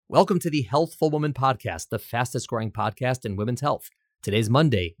Welcome to the Healthful Woman Podcast, the fastest growing podcast in women's health. Today's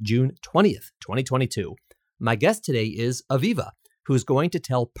Monday, June 20th, 2022. My guest today is Aviva, who's going to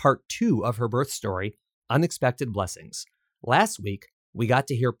tell part 2 of her birth story, Unexpected Blessings. Last week, we got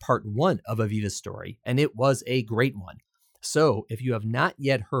to hear part 1 of Aviva's story, and it was a great one. So if you have not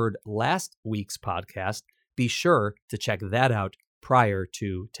yet heard last week's podcast, be sure to check that out prior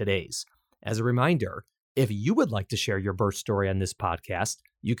to today's. As a reminder, if you would like to share your birth story on this podcast,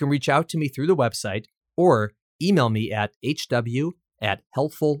 you can reach out to me through the website or email me at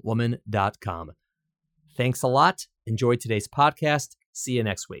hw@healthfulwoman.com. Thanks a lot. Enjoy today's podcast. See you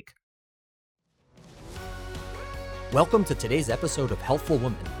next week. Welcome to today's episode of Healthful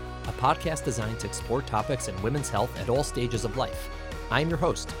Woman, a podcast designed to explore topics in women's health at all stages of life. I'm your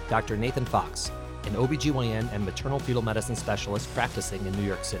host, Dr. Nathan Fox, an OBGYN and maternal fetal medicine specialist practicing in New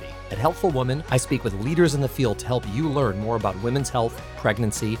York City. At Healthful Woman, I speak with leaders in the field to help you learn more about women's health,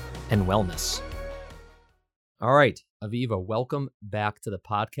 pregnancy, and wellness. All right, Aviva, welcome back to the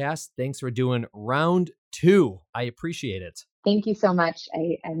podcast. Thanks for doing round 2. I appreciate it. Thank you so much.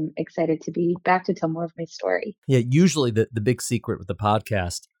 I am excited to be back to tell more of my story. Yeah, usually the big secret with the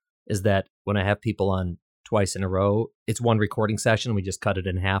podcast is that when I have people on twice in a row, it's one recording session. We just cut it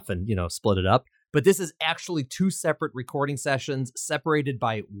in half and, split it up. But this is actually 2 separate recording sessions separated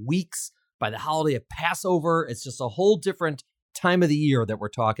by weeks, by the holiday of Passover. It's just a whole different time of the year that we're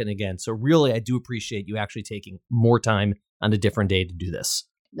talking again. So really, I do appreciate you actually taking more time on a different day to do this.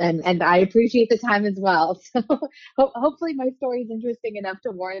 And I appreciate the time as well. So hopefully my story is interesting enough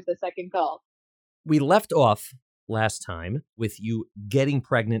to warrant the second call. We left off last time with you getting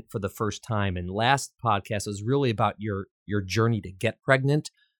pregnant for the first time. And last podcast was really about your journey to get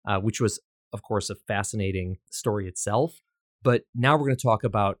pregnant, which was, of course, a fascinating story itself. But now we're going to talk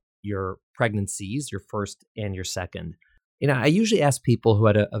about your pregnancies, your first and your second. I usually ask people who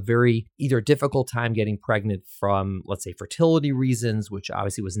had a very either difficult time getting pregnant from, let's say, fertility reasons, which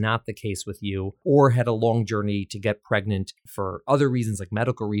obviously was not the case with you, or had a long journey to get pregnant for other reasons like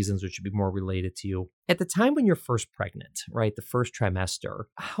medical reasons, which would be more related to you. At the time when you're first pregnant, right, the first trimester,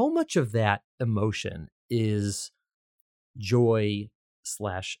 how much of that emotion is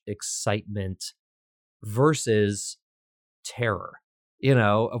joy/excitement versus terror,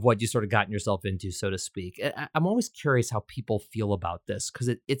 of what you sort of gotten yourself into, so to speak? I'm always curious how people feel about this because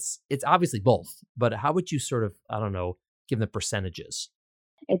it's obviously both, but how would you sort of, give them percentages?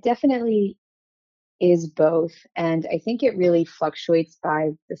 It definitely is both. And I think it really fluctuates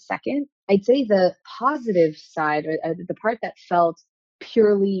by the second. I'd say the positive side, or the part that felt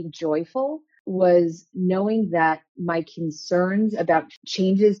purely joyful, was knowing that my concerns about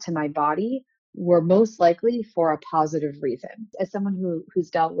changes to my body were most likely for a positive reason. As someone who's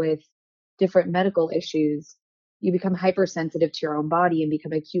dealt with different medical issues, you become hypersensitive to your own body and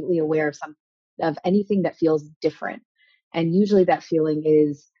become acutely aware of anything that feels different. And usually that feeling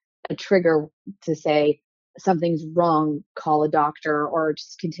is a trigger to say something's wrong, call a doctor, or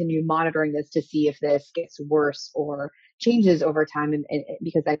just continue monitoring this to see if this gets worse or changes over time, and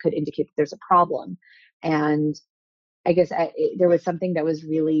because that could indicate that there's a problem. And I guess there was something that was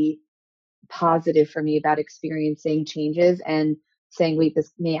really positive for me about experiencing changes and saying, wait,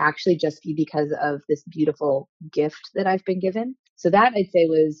 this may actually just be because of this beautiful gift that I've been given. So that, I'd say,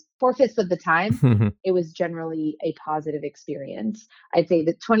 was 4/5 of the time, it was generally a positive experience. I'd say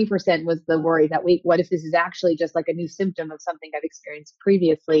that 20% was the worry that, wait, what if this is actually just like a new symptom of something I've experienced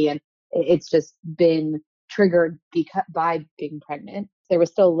previously and it's just been triggered by being pregnant. There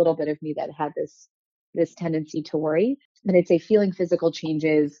was still a little bit of me that had this tendency to worry. And I'd say feeling physical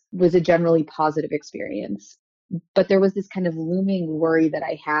changes was a generally positive experience. But there was this kind of looming worry that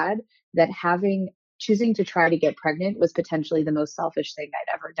I had that choosing to try to get pregnant was potentially the most selfish thing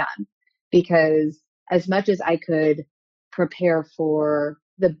I'd ever done. Because as much as I could prepare for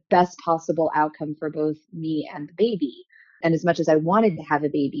the best possible outcome for both me and the baby, and as much as I wanted to have a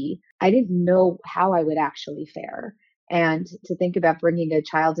baby, I didn't know how I would actually fare. And to think about bringing a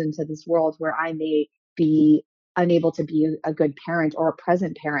child into this world where I may be unable to be a good parent or a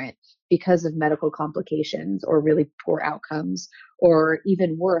present parent because of medical complications or really poor outcomes, or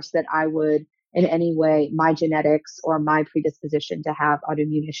even worse, that I would in any way, my genetics or my predisposition to have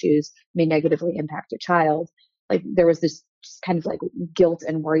autoimmune issues may negatively impact a child. Like there was this just kind of like guilt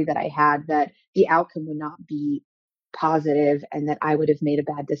and worry that I had that the outcome would not be positive and that I would have made a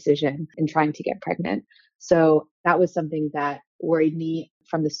bad decision in trying to get pregnant. So that was something that worried me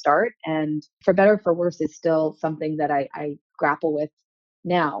from the start. And for better or for worse, it's still something that I grapple with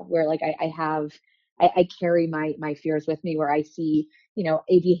now, where like I carry my fears with me, where I see,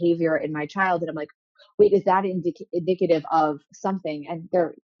 a behavior in my child and I'm like, wait, is that indicative of something? And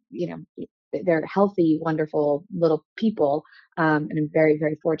they're healthy, wonderful little people. And I'm very,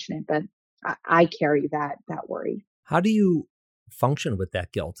 very fortunate, but I carry that worry. How do you function with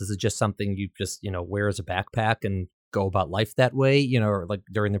that guilt? Is it just something you just, wear as a backpack and go about life that way, or like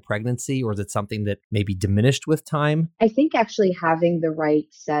during the pregnancy, or is it something that maybe diminished with time? I think actually having the right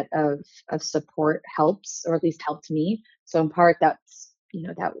set of support helps, or at least helped me. So in part,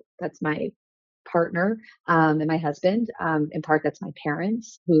 that's my partner, and my husband. In part, that's my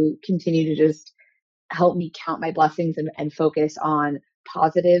parents who continue to just help me count my blessings and focus on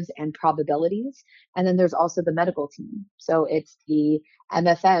positives and probabilities. And then there's also the medical team. So it's the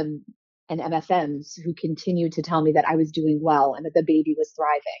MFM and MFMs who continue to tell me that I was doing well and that the baby was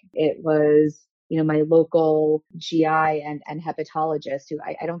thriving. It was, my local GI and hepatologist who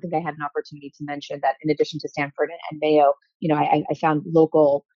I don't think I had an opportunity to mention that in addition to Stanford and Mayo, I found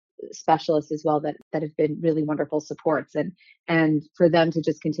local specialists as well that have been really wonderful supports, and for them to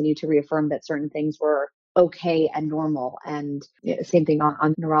just continue to reaffirm that certain things were okay and normal. And same thing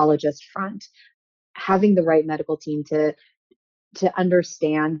on neurologist front, having the right medical team to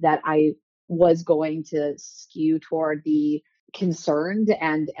understand that I was going to skew toward the concerned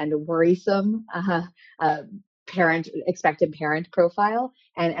and worrisome expected parent profile,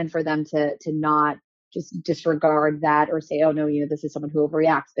 and for them to not just disregard that or say, oh no, this is someone who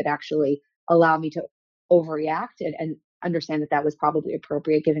overreacts, but actually allow me to overreact and understand that was probably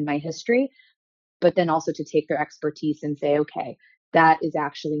appropriate given my history, but then also to take their expertise and say, okay, that is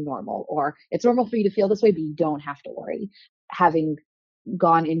actually normal, or it's normal for you to feel this way, but you don't have to worry. Having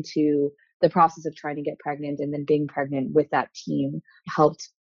gone into the process of trying to get pregnant and then being pregnant with that team helped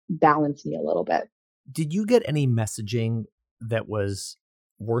balance me a little bit. Did you get any messaging that was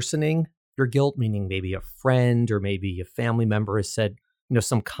worsening your guilt, meaning maybe a friend or maybe a family member has said,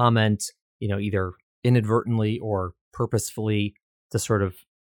 some comment, either inadvertently or purposefully to sort of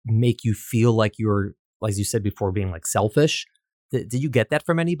make you feel like you're, as you said before, being like selfish? Did you get that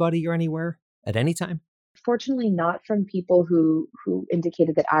from anybody or anywhere at any time? Fortunately, not from people who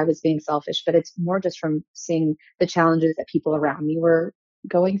indicated that I was being selfish, but it's more just from seeing the challenges that people around me were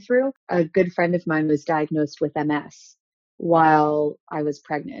going through. A good friend of mine was diagnosed with MS while I was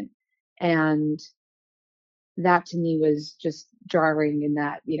pregnant. And that to me was just jarring in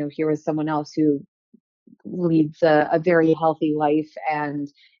that, here was someone else who leads a very healthy life and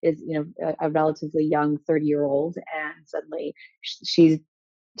is, a relatively young 30-year-old. And suddenly she's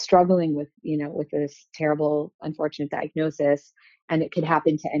struggling with, with this terrible, unfortunate diagnosis, and it could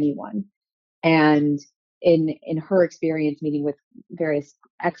happen to anyone. And in her experience meeting with various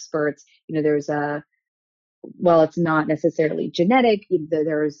experts, there's well, it's not necessarily genetic.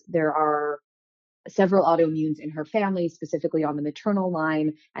 There are several autoimmunes in her family, specifically on the maternal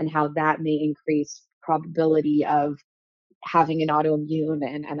line, and how that may increase probability of having an autoimmune,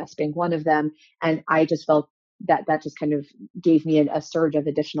 and MS being one of them. And I just felt that just kind of gave me a surge of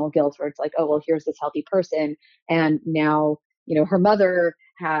additional guilt, where it's like, oh, well, here's this healthy person, and now, her mother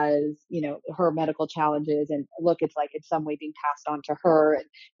has, her medical challenges, and look, it's like in some way being passed on to her,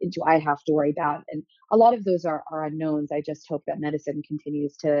 and do I have to worry about? And a lot of those are unknowns. I just hope that medicine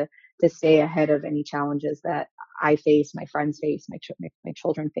continues to stay ahead of any challenges that I face, my friends face, my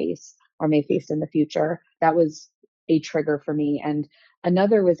children face, or may face in the future. That was a trigger for me. And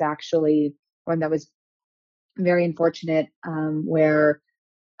another was actually one that was very unfortunate, where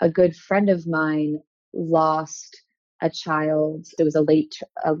a good friend of mine lost a child. It was a late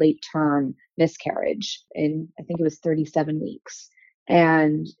term miscarriage in, I think it was 37 weeks.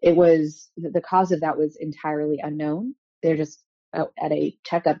 And it was, the cause of that was entirely unknown. They're just at a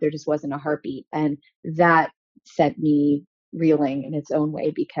checkup, there just wasn't a heartbeat. And that sent me reeling in its own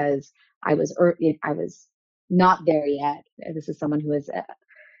way, because I was not there yet. This is someone who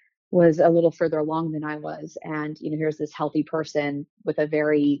was a little further along than I was. And, here's this healthy person with a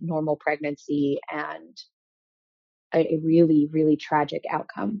very normal pregnancy and a really, really tragic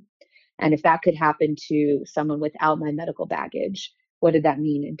outcome. And if that could happen to someone without my medical baggage, what did that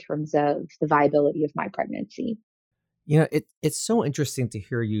mean in terms of the viability of my pregnancy? It's so interesting to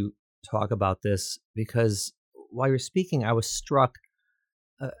hear you talk about this, because while you're speaking, I was struck,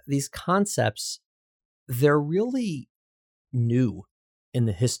 these concepts, they're really new in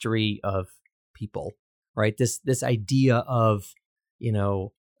the history of people, right? This idea of,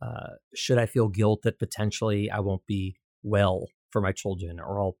 should I feel guilt that potentially I won't be well for my children,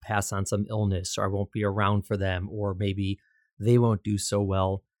 or I'll pass on some illness, or I won't be around for them, or maybe they won't do so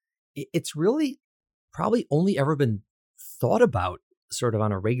well. It's really probably only ever been thought about sort of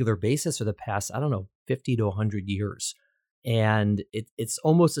on a regular basis for the past, I don't know, 50 to 100 years. And it's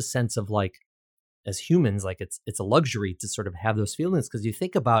almost a sense of like, as humans, like it's a luxury to sort of have those feelings. Because you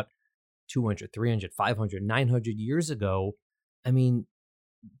think about 200, 300, 500, 900 years ago, I mean,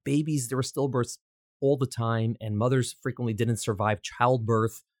 babies, there were stillbirths all the time, and mothers frequently didn't survive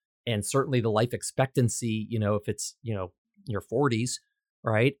childbirth. And certainly the life expectancy, if it's, your 40s,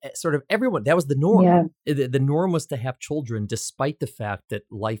 right? Sort of everyone, that was the norm. Yeah. The norm was to have children, despite the fact that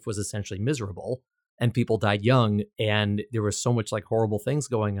life was essentially miserable and people died young and there was so much like horrible things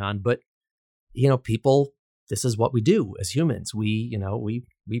going on. But, people, this is what we do as humans. We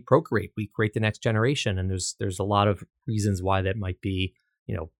procreate, we create the next generation. And there's a lot of reasons why that might be,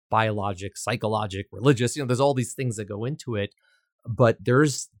 biologic, psychologic, religious, there's all these things that go into it. But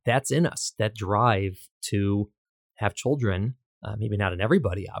that's in us, that drive to have children. Maybe not in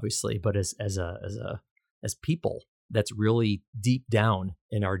everybody, obviously, but as people, that's really deep down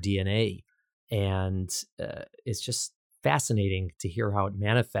in our DNA, and it's just fascinating to hear how it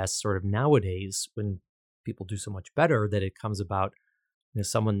manifests sort of nowadays when people do so much better. That it comes about,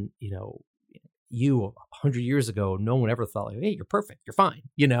 someone, you 100 years ago, no one ever thought, like, hey, you're perfect, you're fine.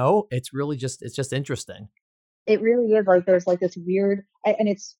 It's just interesting. It really is like there's like this weird, and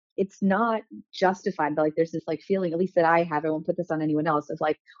it's not justified, but like there's this like feeling, at least that I have, I won't put this on anyone else, of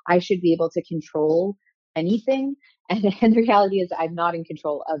like I should be able to control anything. And the reality is I'm not in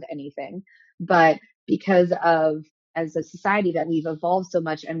control of anything. But because of, as a society, that we've evolved so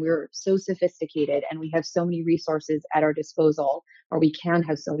much and we're so sophisticated and we have so many resources at our disposal, or we can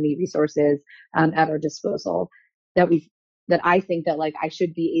have so many resources at our disposal, that we've that I think that like I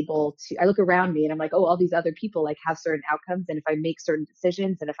should be able to, I look around me and I'm like, oh, all these other people like have certain outcomes. And if I make certain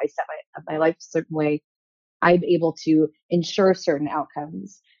decisions and if I set my life a certain way, I'm able to ensure certain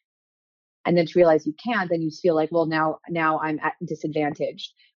outcomes. And then to realize you can't, then you feel like, well, now I'm at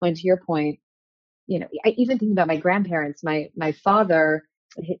disadvantage. When to your point, I even think about my grandparents, my father,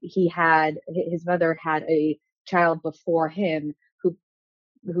 he had, his mother had a child before him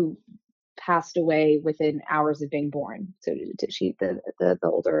who passed away within hours of being born. So she, the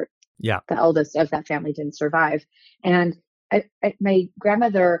older, Yeah. the eldest of that family, didn't survive. And my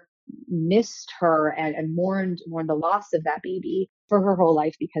grandmother missed her and mourned the loss of that baby for her whole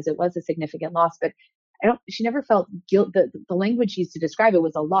life, because it was a significant loss. But she never felt guilt. The language she used to describe it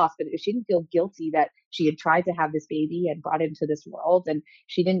was a loss, but she didn't feel guilty that she had tried to have this baby and brought it into this world. And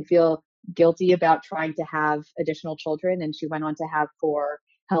she didn't feel guilty about trying to have additional children. And she went on to have 4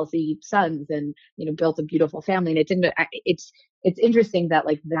 healthy sons and, built a beautiful family. And it's interesting that,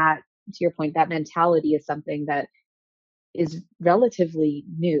 like, that, to your point, that mentality is something that is relatively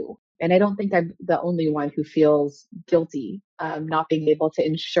new. And I don't think I'm the only one who feels guilty, not being able to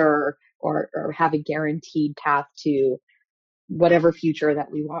ensure or have a guaranteed path to whatever future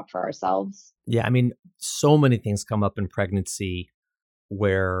that we want for ourselves. Yeah. I mean, so many things come up in pregnancy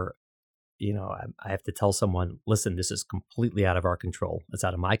where, I have to tell someone, listen, this is completely out of our control. It's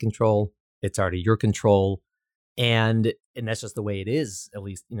out of my control. It's out of your control. And that's just the way it is, at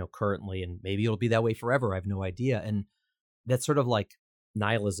least, currently. And maybe it'll be that way forever. I have no idea. And that's sort of like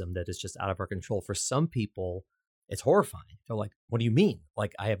nihilism, that is just out of our control. For some people, it's horrifying. They're like, what do you mean?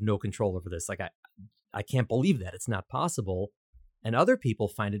 Like, I have no control over this. Like, I can't believe that. It's not possible. And other people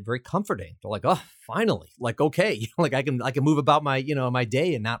find it very comforting. They're like, oh, finally, like, okay, like I can move about my, my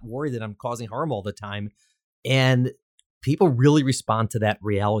day and not worry that I'm causing harm all the time. And people really respond to that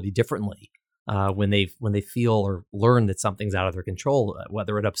reality differently when they feel or learn that something's out of their control,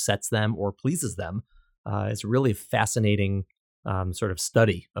 whether it upsets them or pleases them. It's really a fascinating sort of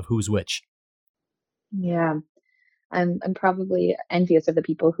study of who's which. Yeah. I'm probably envious of the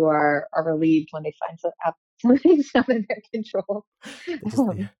people who are relieved when they find something's not in their control.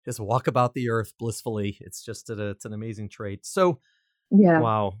 They just walk about the earth blissfully. It's just it's an amazing trait. So, Yeah.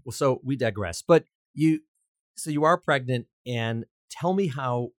 wow. Well, so we digress. But you are pregnant, and tell me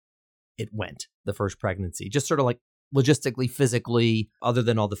how it went, the first pregnancy, just sort of like logistically, physically, other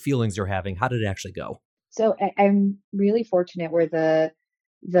than all the feelings you're having. How did it actually go? So I'm really fortunate where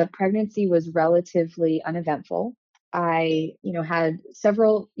the pregnancy was relatively uneventful. I, had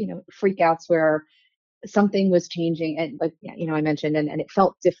several, freakouts where something was changing, and like, I mentioned, and it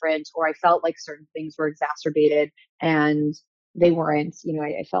felt different, or I felt like certain things were exacerbated and they weren't.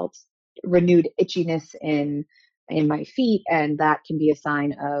 I felt renewed itchiness in my feet, and that can be a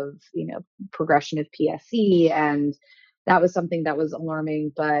sign of, progression of PSC. And that was something that was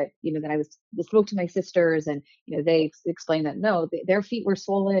alarming. But, then I spoke to my sisters, and, they explained that no, their feet were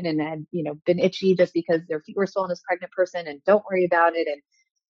swollen and had, been itchy just because their feet were swollen as a pregnant person, and don't worry about it.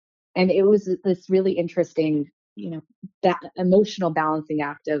 And it was this really interesting, that emotional balancing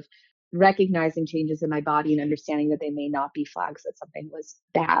act of recognizing changes in my body and understanding that they may not be flags that something was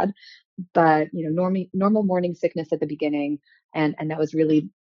bad. But, normal morning sickness at the beginning. And that was really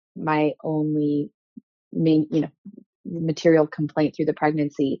my only main, material complaint through the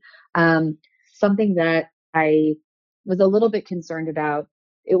pregnancy. Something that I was a little bit concerned about,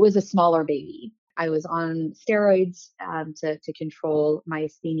 it was a smaller baby. I was on steroids to control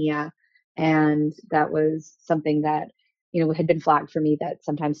myasthenia. And that was something that, had been flagged for me, that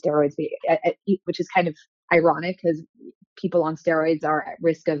sometimes steroids, which is kind of ironic because people on steroids are at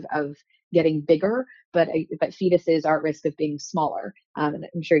risk of getting bigger, but fetuses are at risk of being smaller. And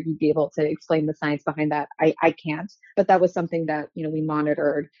I'm sure you'd be able to explain the science behind that. I can't, but that was something that we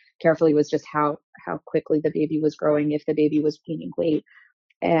monitored carefully, was just how quickly the baby was growing, if the baby was gaining weight.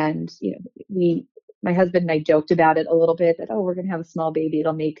 And my husband and I joked about it a little bit, that, oh, we're going to have a small baby,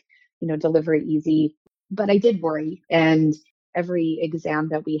 it'll make delivery easy. But I did worry, and every exam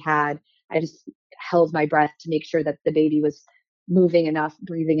that we had, I just held my breath to make sure that the baby was moving enough,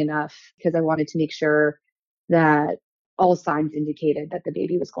 breathing enough, because I wanted to make sure that all signs indicated that the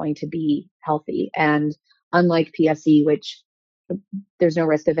baby was going to be healthy. And unlike PSC, which there's no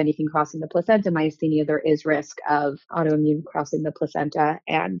risk of anything crossing the placenta, myasthenia, there is risk of autoimmune crossing the placenta,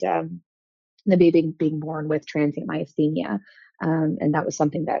 and the baby being born with transient myasthenia. And that was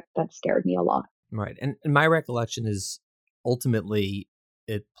something that scared me a lot. Right. And my recollection is ultimately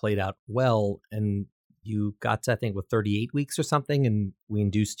it played out well. And you got to, I think, with 38 weeks or something, and we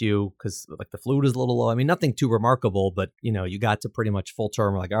induced you because like the fluid is a little low. I mean, nothing too remarkable, but you got to pretty much full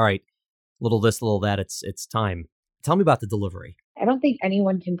term. We're like, all right, little this, little that. It's time. Tell me about the delivery. I don't think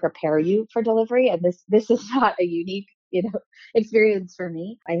anyone can prepare you for delivery, and this is not a unique experience for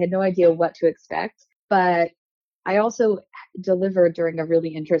me. I had no idea what to expect, but I also delivered during a really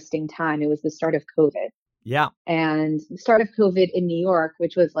interesting time. It was the start of COVID. Yeah. And the start of COVID in New York,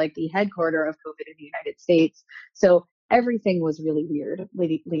 which was like the headquarter of COVID in the United States. So everything was really weird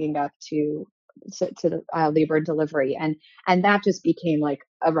leading up to the labor and delivery. And that just became like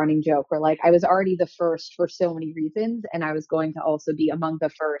a running joke, where like I was already the first for so many reasons, and I was going to also be among the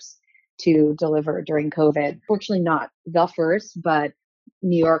first to deliver during COVID. Fortunately, not the first, but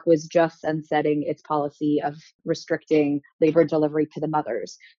New York was just sunsetting its policy of restricting labor delivery to the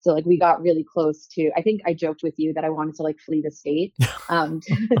mothers. So like we got really close to, I think I joked with you that I wanted to like flee the state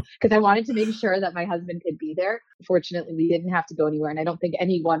because I wanted to make sure that my husband could be there. Fortunately, we didn't have to go anywhere. And I don't think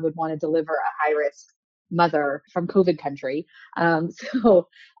anyone would want to deliver a high risk mother from COVID country. So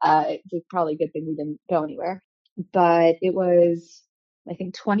it's probably a good thing we didn't go anywhere. But it was, I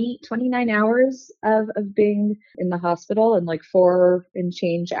think 29 hours of being in the hospital, and like 4 and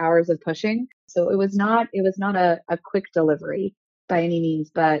change hours of pushing. So it was not a quick delivery by any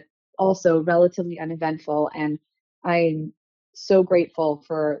means, but also relatively uneventful. And I'm so grateful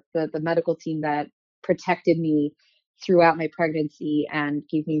for the medical team that protected me throughout my pregnancy and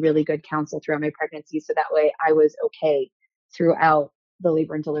gave me really good counsel throughout my pregnancy. So that way I was okay throughout the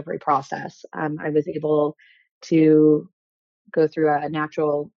labor and delivery process. I was able to go through a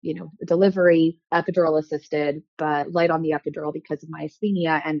natural, delivery, epidural assisted, but light on the epidural because of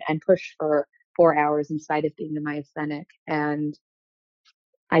myasthenia, and push for 4 hours in spite of being the myasthenic. And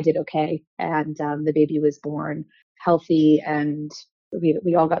I did okay. And the baby was born healthy, and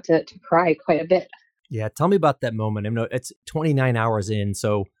we all got to cry quite a bit. Yeah. Tell me about that moment. I know it's 29 hours in,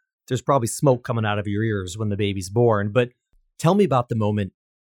 so there's probably smoke coming out of your ears when the baby's born, but tell me about the moment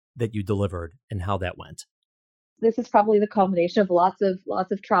that you delivered and how that went. This is probably the culmination of lots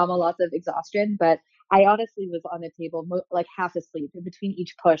of trauma, lots of exhaustion. But I honestly was on the table like half asleep in between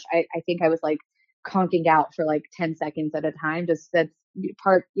each push. I think I was like conking out for like 10 seconds at a time. Just that's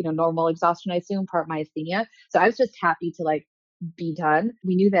part, normal exhaustion, I assume, part myasthenia. So I was just happy to like be done.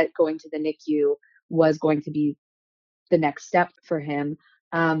 We knew that going to the NICU was going to be the next step for him.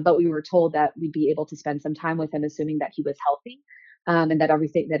 But we were told that we'd be able to spend some time with him, assuming that he was healthy, and that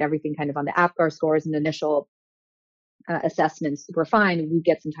everything kind of on the APGAR scores and initial assessments were fine. We'd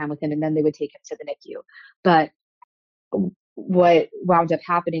get some time with him, and then they would take him to the NICU. But what wound up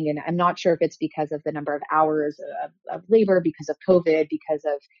happening, and I'm not sure if it's because of the number of hours of labor, because of COVID, because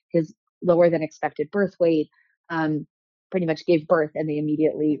of his lower than expected birth weight, pretty much gave birth, and they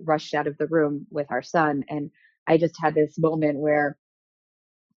immediately rushed out of the room with our son. And I just had this moment where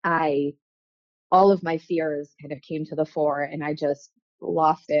all of my fears kind of came to the fore, and I just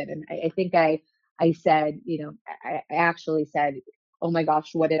lost it. And I think I said, I actually said, oh my gosh,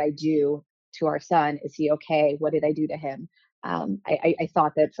 what did I do to our son? Is he okay? What did I do to him? I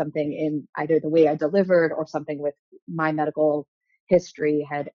thought that something in either the way I delivered or something with my medical history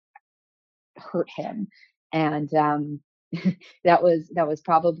had hurt him. And that was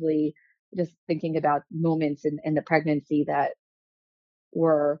probably just thinking about moments in the pregnancy that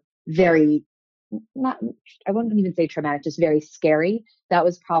were very not I wouldn't even say traumatic, just very scary. That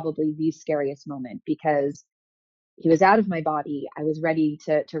was probably the scariest moment because he was out of my body. I was ready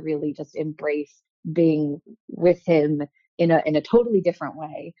to really just embrace being with him in a totally different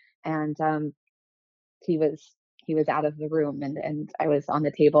way. And he was he was out of the room, and I was on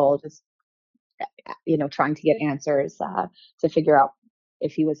the table just trying to get answers to figure out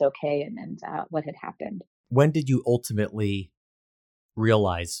if he was okay and what had happened. When did you ultimately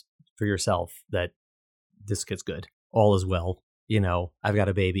realize for yourself that this kid's good, all is well? I've got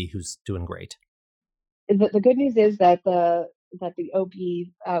a baby who's doing great. The good news is that the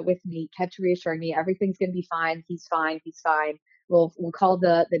OB with me kept reassuring me everything's going to be fine. He's fine. He's fine. We'll call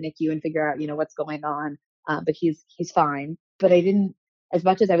the NICU and figure out what's going on. But he's fine. But I didn't, as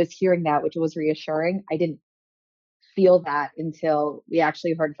much as I was hearing that, which was reassuring, I didn't feel that until we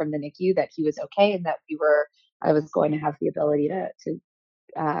actually heard from the NICU that he was okay and that I was going to have the ability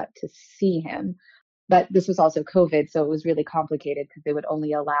to see him. But this was also COVID, so it was really complicated because they would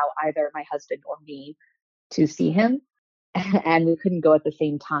only allow either my husband or me to see him, and we couldn't go at the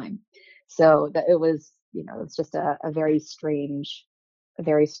same time. So that it's just a very strange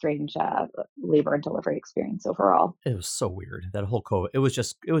labor and delivery experience overall. It was so weird, that whole COVID. It was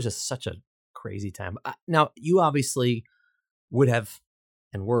just such a crazy time. Now, you obviously would have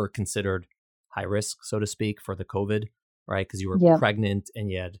and were considered high risk, so to speak, for the COVID, right? Because you were Yeah. pregnant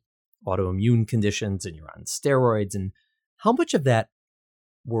and you had autoimmune conditions and you're on steroids. And how much of that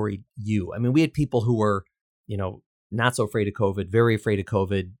worried you? I mean, we had people who were, not so afraid of COVID, very afraid of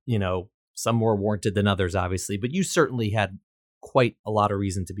COVID, some more warranted than others, obviously, but you certainly had quite a lot of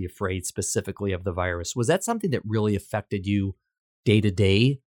reason to be afraid specifically of the virus. Was that something that really affected you day to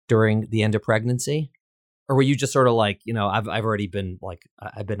day during the end of pregnancy? Or were you just sort of like, I've already been like,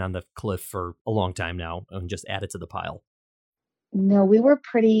 I've been on the cliff for a long time now and just add it to the pile? No, we were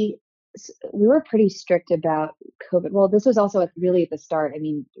pretty strict about COVID. Well, this was also really at the start. I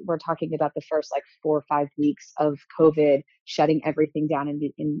mean, we're talking about the first like 4 or 5 weeks of COVID shutting everything down at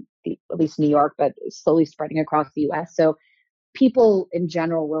least New York, but slowly spreading across the U.S. So people in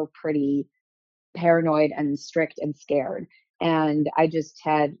general were pretty paranoid and strict and scared. And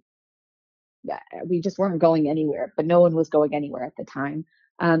we just weren't going anywhere, but no one was going anywhere at the time.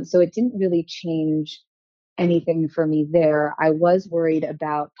 So it didn't really change anything for me there. I was worried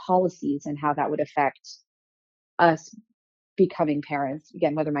about policies and how that would affect us becoming parents.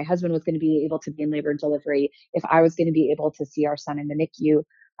 Again, whether my husband was going to be able to be in labor and delivery, if I was going to be able to see our son in the NICU.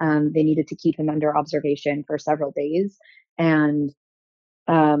 They needed to keep him under observation for several days. And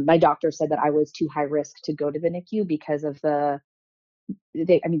my doctor said that I was too high risk to go to the NICU because of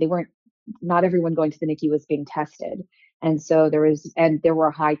they weren't, not everyone going to the NICU was being tested. And so there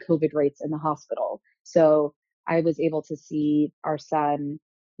were high COVID rates in the hospital. So I was able to see our son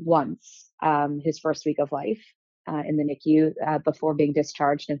once, his first week of life in the NICU before being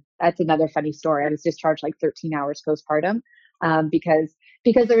discharged. And that's another funny story. I was discharged like 13 hours postpartum because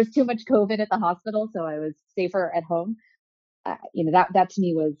there was too much COVID at the hospital. So I was safer at home. That to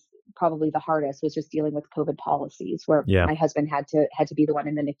me was probably the hardest, was just dealing with COVID policies where Yeah. my husband had to be the one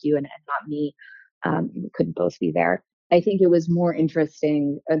in the NICU and not me. We couldn't both be there. I think it was more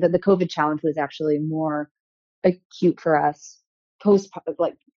interesting that the COVID challenge was actually more acute for us post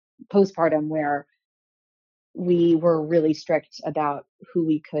like postpartum, where we were really strict about who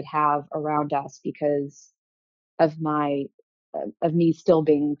we could have around us because of my of me still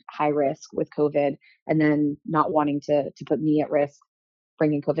being high risk with COVID, and then not wanting to put me at risk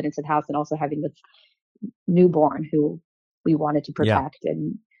bringing COVID into the house, and also having this newborn who we wanted to Yeah. protect,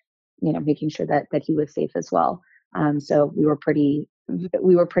 and making sure that he was safe as well. So we were pretty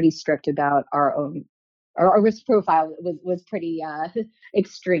strict about our risk profile was pretty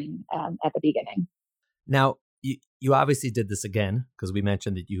extreme at the beginning. Now, you obviously did this again because we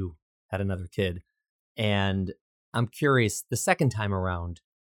mentioned that you had another kid. And I'm curious, the second time around,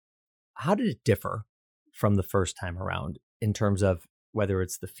 how did it differ from the first time around in terms of whether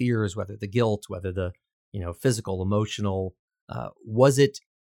it's the fears, whether the guilt, whether the, physical, emotional? Was it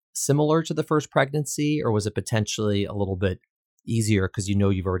similar to the first pregnancy, or was it potentially a little bit easier because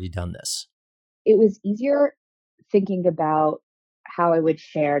you've already done this? It was easier thinking about how I would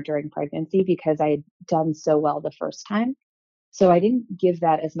fare during pregnancy because I had done so well the first time. So I didn't give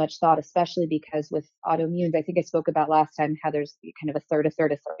that as much thought, especially because with autoimmunes, I think I spoke about last time how there's kind of a third, a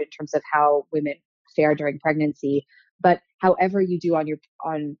third, a third in terms of how women fare during pregnancy. But however you do on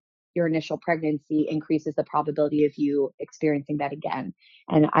your initial pregnancy increases the probability of you experiencing that again.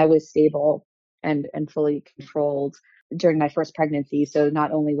 And I was stable and fully controlled during my first pregnancy. So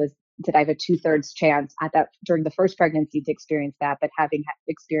not only did I have a 2/3 chance at that during the first pregnancy to experience that, but having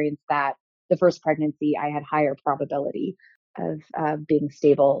experienced that the first pregnancy, I had higher probability of being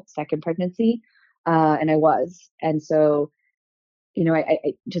stable second pregnancy, and I was. And so,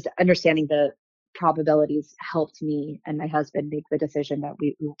 I just understanding the probabilities helped me and my husband make the decision that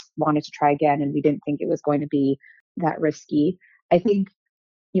we wanted to try again, and we didn't think it was going to be that risky. I think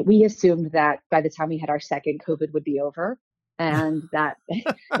we assumed that by the time we had our second, COVID would be over, and that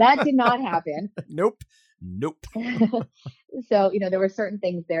that did not happen. Nope. So, there were certain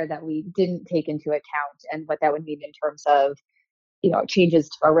things there that we didn't take into account, and what that would mean in terms of, changes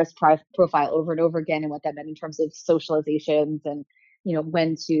to our risk profile over and over again, and what that meant in terms of socializations and,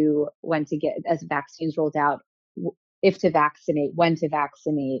 when to get as vaccines rolled out, if to vaccinate, when to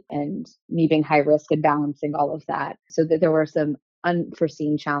vaccinate, and me being high risk and balancing all of that. So that there were some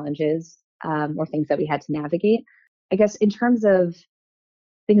unforeseen challenges, or things that we had to navigate. I guess in terms of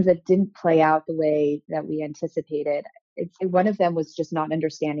things that didn't play out the way that we anticipated, one of them was just not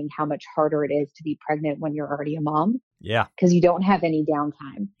understanding how much harder it is to be pregnant when you're already a mom. Yeah. Because you don't have any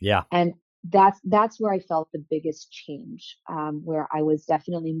downtime. Yeah. And that's where I felt the biggest change, where I was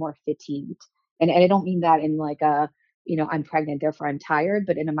definitely more fatigued. And I don't mean that in like I'm pregnant, therefore I'm tired,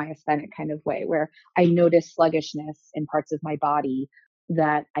 but in a myasthenic kind of way, where I noticed sluggishness in parts of my body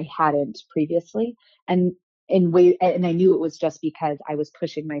that I hadn't previously. And I knew it was just because I was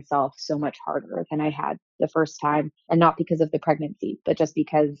pushing myself so much harder than I had the first time, and not because of the pregnancy, but just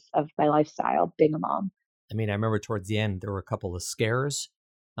because of my lifestyle, being a mom. I mean, I remember towards the end, there were a couple of scares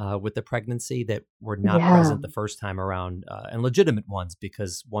with the pregnancy that were not present the first time around, and legitimate ones,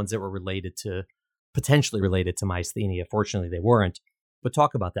 because ones that were potentially related to myasthenia. Fortunately, they weren't. But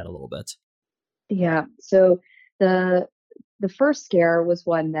talk about that a little bit. Yeah. So the first scare was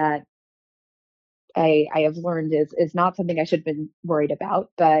one that I have learned is not something I should have been worried about.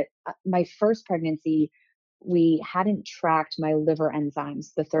 But my first pregnancy, we hadn't tracked my liver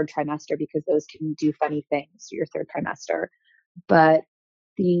enzymes the third trimester, because those can do funny things your third trimester. But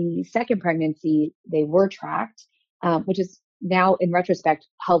the second pregnancy, they were tracked, which is now in retrospect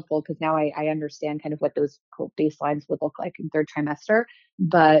helpful, because now I understand kind of what those baselines would look like in third trimester.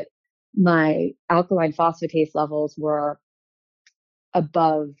 But my alkaline phosphatase levels were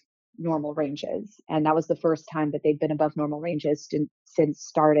above normal ranges. And that was the first time that they'd been above normal ranges since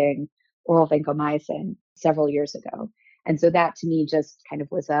starting oral vancomycin several years ago. And so that to me just kind of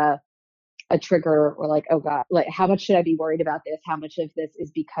was a trigger, or like, oh God, like how much should I be worried about this? How much of this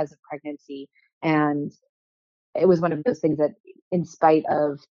is because of pregnancy? And it was one of those things that, in spite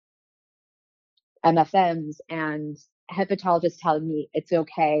of MFMs and hepatologists telling me it's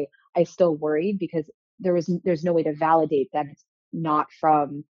okay, I still worried, because there's no way to validate that it's not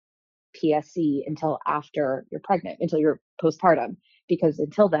from PSC until after you're pregnant, until you're postpartum, because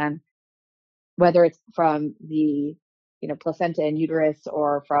until then, whether it's from the placenta and uterus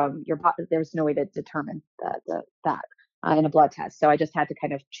or from your body, there's no way to determine that in a blood test. So I just had to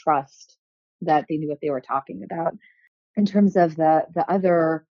kind of trust that they knew what they were talking about. In terms of the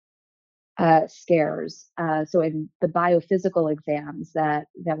other scares, so in the biophysical exams that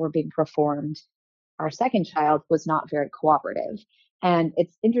were being performed, our second child was not very cooperative. And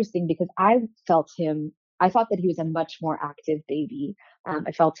it's interesting because I thought that he was a much more active baby.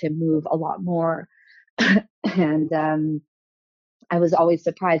 I felt him move a lot more. And I was always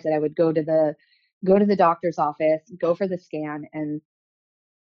surprised that I would go to the doctor's office, go for the scan, and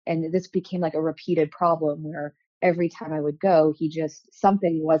this became like a repeated problem, where every time I would go, he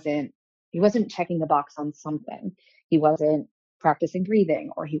wasn't checking the box on something. He wasn't practicing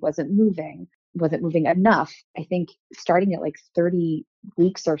breathing, or he wasn't moving enough. I think starting at like 30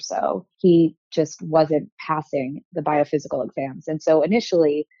 weeks or so, he just wasn't passing the biophysical exams. And so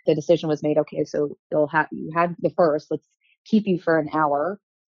initially the decision was made, okay, so you had the first, let's keep you for an hour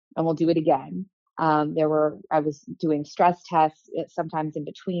and we'll do it again. I was doing stress tests sometimes in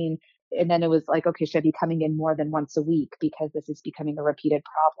between. And then it was like, okay, should I be coming in more than once a week, because this is becoming a repeated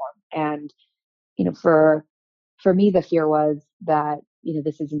problem? And, for me, the fear was that,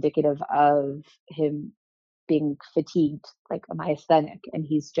 this is indicative of him being fatigued, like a myasthenic, and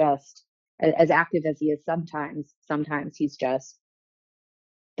he's just as active as he is sometimes he's just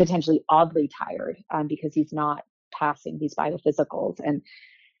potentially oddly tired, because he's not passing these biophysicals. And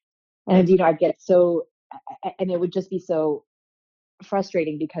I'd get so, and it would just be so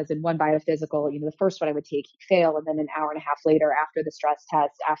frustrating, because in one biophysical, the first one I would take, he'd fail. And then an hour and a half later, after the stress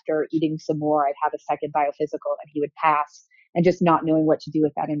test, after eating some more, I'd have a second biophysical and he would pass, and just not knowing what to do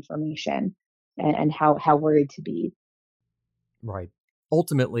with that information, and how worried to be. Right.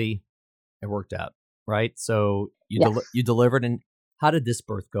 Ultimately, it worked out, right? So Yes. you delivered. And how did this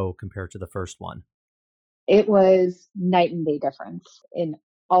birth go compared to the first one? It was night and day difference in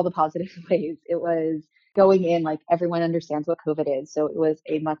all the positive ways. It was going in like everyone understands what COVID is. So it was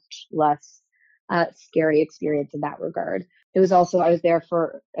a much less scary experience in that regard. It was also, I was there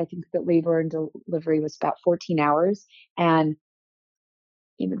for, I think the labor and delivery was about 14 hours. And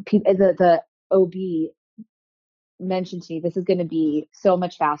even the OB mentioned to me, this is going to be so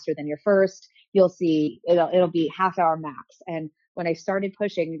much faster than your first. You'll see it'll be half hour max. And when I started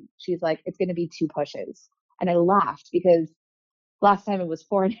pushing, she's like, it's going to be 2 pushes. And I laughed because last time it was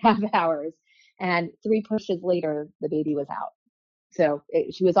 4.5 hours, and 3 pushes later, the baby was out. So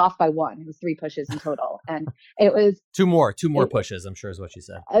she was off by 1. It was 3 pushes in total. And it was two more pushes, I'm sure is what she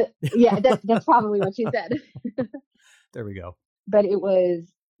said. Yeah, that's probably what she said. There we go. But it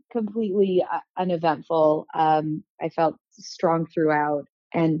was completely uneventful. I felt strong throughout,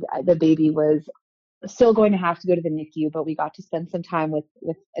 and the baby was still going to have to go to the NICU, but we got to spend some time with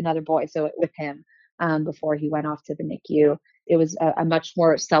another boy, so with him before he went off to the NICU. It was a much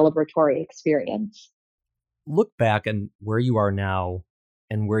more celebratory experience. Look back and where you are now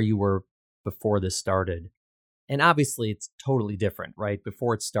and where you were before this started. And obviously it's totally different, right?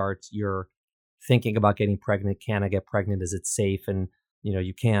 Before it starts, you're thinking about getting pregnant. Can I get pregnant? Is it safe? And,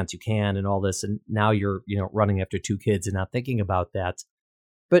 you can't, you can, and all this. And now you're, running after 2 kids and not thinking about that.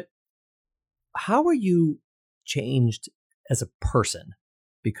 But how are you changed as a person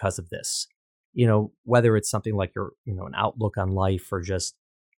because of this? Whether it's something like your, an outlook on life or just,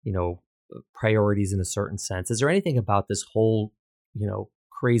 priorities in a certain sense. Is there anything about this whole,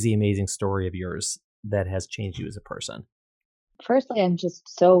 crazy, amazing story of yours that has changed you as a person? Firstly, I'm just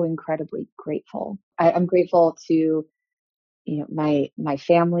so incredibly grateful. I'm grateful to, my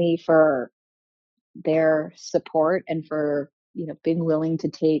family for their support and for, being willing to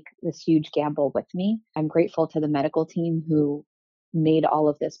take this huge gamble with me. I'm grateful to the medical team who made all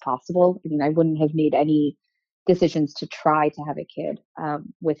of this possible. I mean, I wouldn't have made any decisions to try to have a kid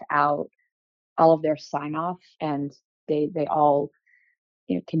without all of their sign off, and they all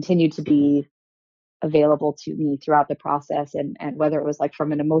continued to be available to me throughout the process, and whether it was like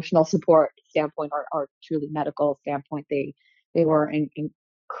from an emotional support standpoint or truly medical standpoint, they were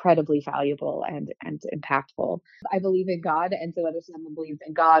incredibly valuable and impactful. I believe in God, and so whether someone believes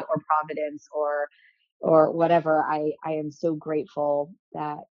in God or providence or whatever, I am so grateful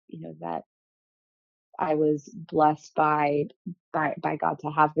that that I was blessed by God to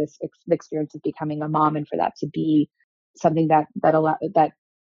have this experience of becoming a mom, and for that to be something that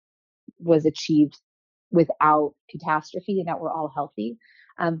was achieved without catastrophe, and that we're all healthy.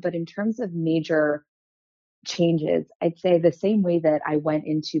 But in terms of major changes, I'd say the same way that I went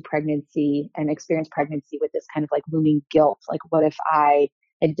into pregnancy and experienced pregnancy with this kind of like looming guilt, like what if I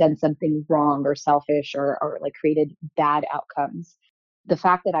had done something wrong or selfish or like created bad outcomes. The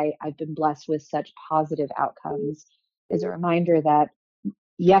fact that I've been blessed with such positive outcomes is a reminder that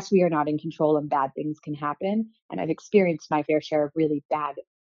yes, we are not in control and bad things can happen. And I've experienced my fair share of really bad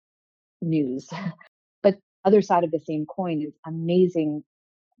news. But other side of the same coin is amazing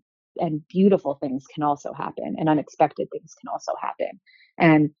and beautiful things can also happen, and unexpected things can also happen.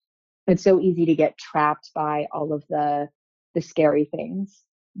 And it's so easy to get trapped by all of the scary things,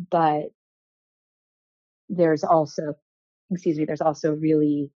 but there's also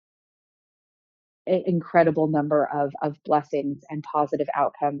really incredible number of blessings and positive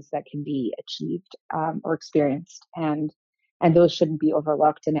outcomes that can be achieved or experienced, and those shouldn't be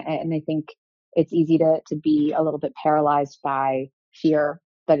overlooked. And I think it's easy to be a little bit paralyzed by fear,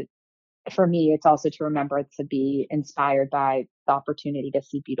 but for me, it's also to remember to be inspired by the opportunity to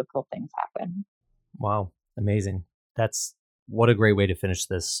see beautiful things happen. Wow, amazing! That's what a great way to finish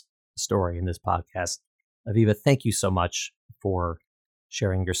this story in this podcast. Aviva, thank you so much for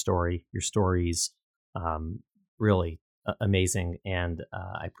sharing your story, your stories. Really amazing. And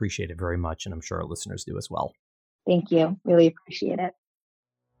I appreciate it very much. And I'm sure our listeners do as well. Thank you. Really appreciate it.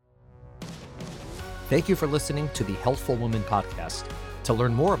 Thank you for listening to the Healthful Woman podcast. To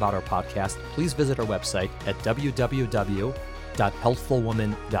learn more about our podcast, please visit our website at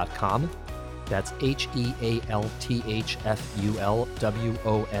www.healthfulwoman.com. That's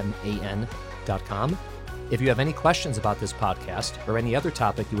HEALTHFULWOMAN.com. If you have any questions about this podcast or any other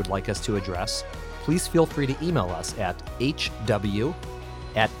topic you would like us to address, please feel free to email us at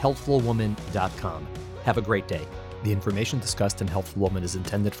hw@healthfulwoman.com. Have a great day. The information discussed in Healthful Woman is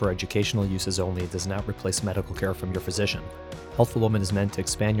intended for educational uses only and does not replace medical care from your physician. Healthful Woman is meant to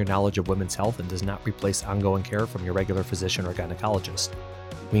expand your knowledge of women's health and does not replace ongoing care from your regular physician or gynecologist.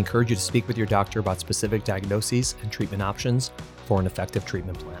 We encourage you to speak with your doctor about specific diagnoses and treatment options for an effective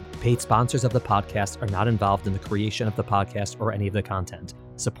treatment plan. Paid sponsors of the podcast are not involved in the creation of the podcast or any of the content.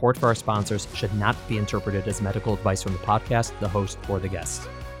 Support for our sponsors should not be interpreted as medical advice from the podcast, the host, or the guests.